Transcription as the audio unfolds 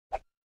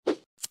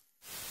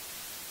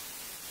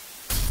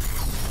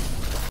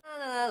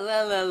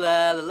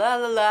la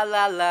la la la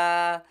la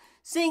la.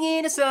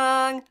 Singing a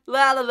song,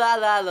 la la la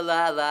la la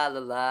la la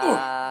la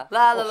la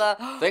la la la.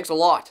 Thanks a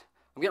lot.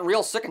 I'm getting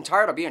real sick and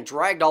tired of being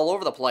dragged all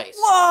over the place.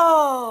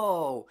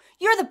 Whoa!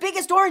 You're the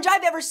biggest orange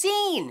I've ever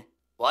seen.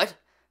 What?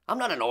 I'm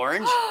not an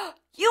orange.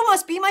 You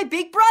must be my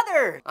big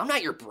brother. I'm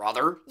not your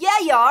brother. Yeah,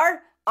 you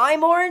are.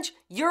 I'm orange,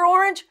 you're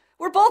orange,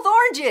 we're both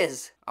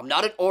oranges. I'm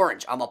not an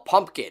orange, I'm a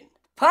pumpkin.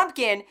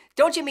 Pumpkin?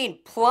 Don't you mean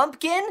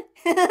plumpkin?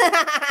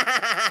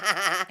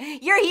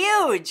 You're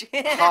huge.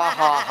 Ha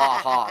ha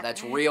ha ha,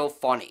 that's real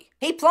funny.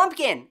 Hey,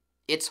 Plumpkin.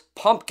 It's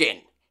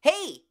pumpkin.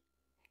 Hey.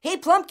 Hey,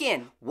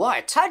 Plumpkin.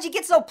 What? How'd you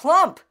get so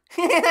plump?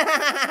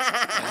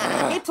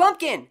 Hey,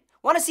 Plumpkin.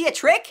 Want to see a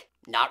trick?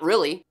 Not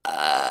really.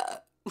 Yeah,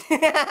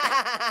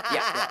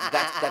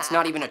 that's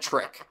not even a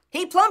trick.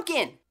 Hey,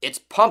 Plumpkin. It's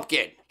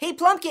pumpkin. Hey,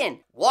 Plumpkin.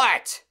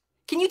 What?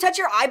 Can you touch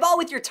your eyeball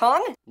with your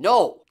tongue?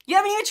 No. You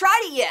haven't even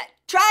tried it yet.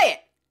 Try it.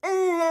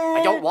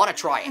 I don't want to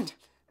try it.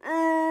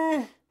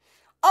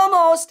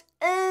 Almost.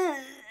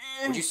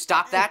 Would you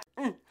stop that?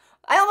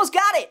 I almost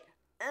got it.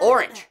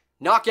 Orange,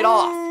 knock it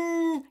off.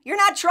 You're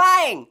not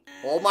trying.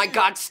 Oh my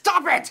God,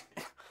 stop it!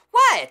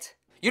 What?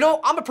 You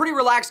know, I'm a pretty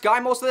relaxed guy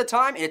most of the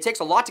time, and it takes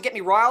a lot to get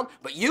me riled,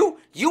 but you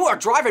are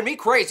driving me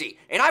crazy.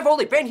 And I've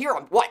only been here,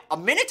 what, a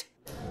minute?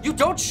 You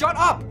don't shut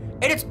up.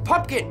 And it's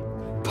pumpkin.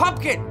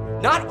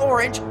 Pumpkin, not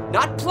orange,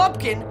 not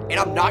plumpkin, and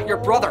I'm not your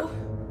brother.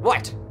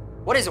 What?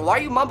 What is it? Why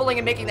are you mumbling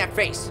and making that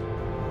face?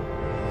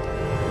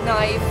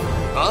 Knife.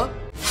 Huh?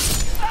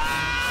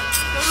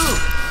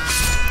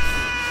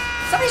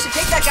 Somebody should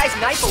take that guy's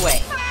knife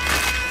away.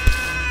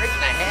 Right in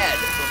the head.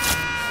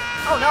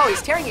 Oh no,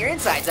 he's tearing your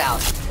insides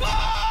out.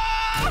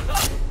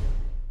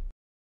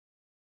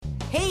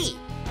 Hey!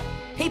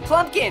 Hey,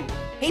 Plumpkin!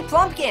 Hey,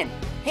 Plumpkin!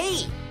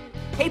 Hey!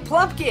 Hey,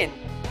 Plumpkin!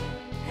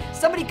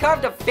 Somebody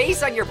carved a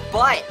face on your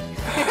butt.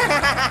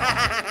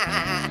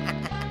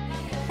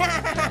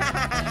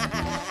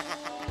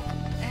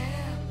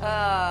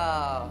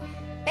 Oh.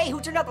 Hey, who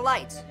turned out the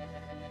lights?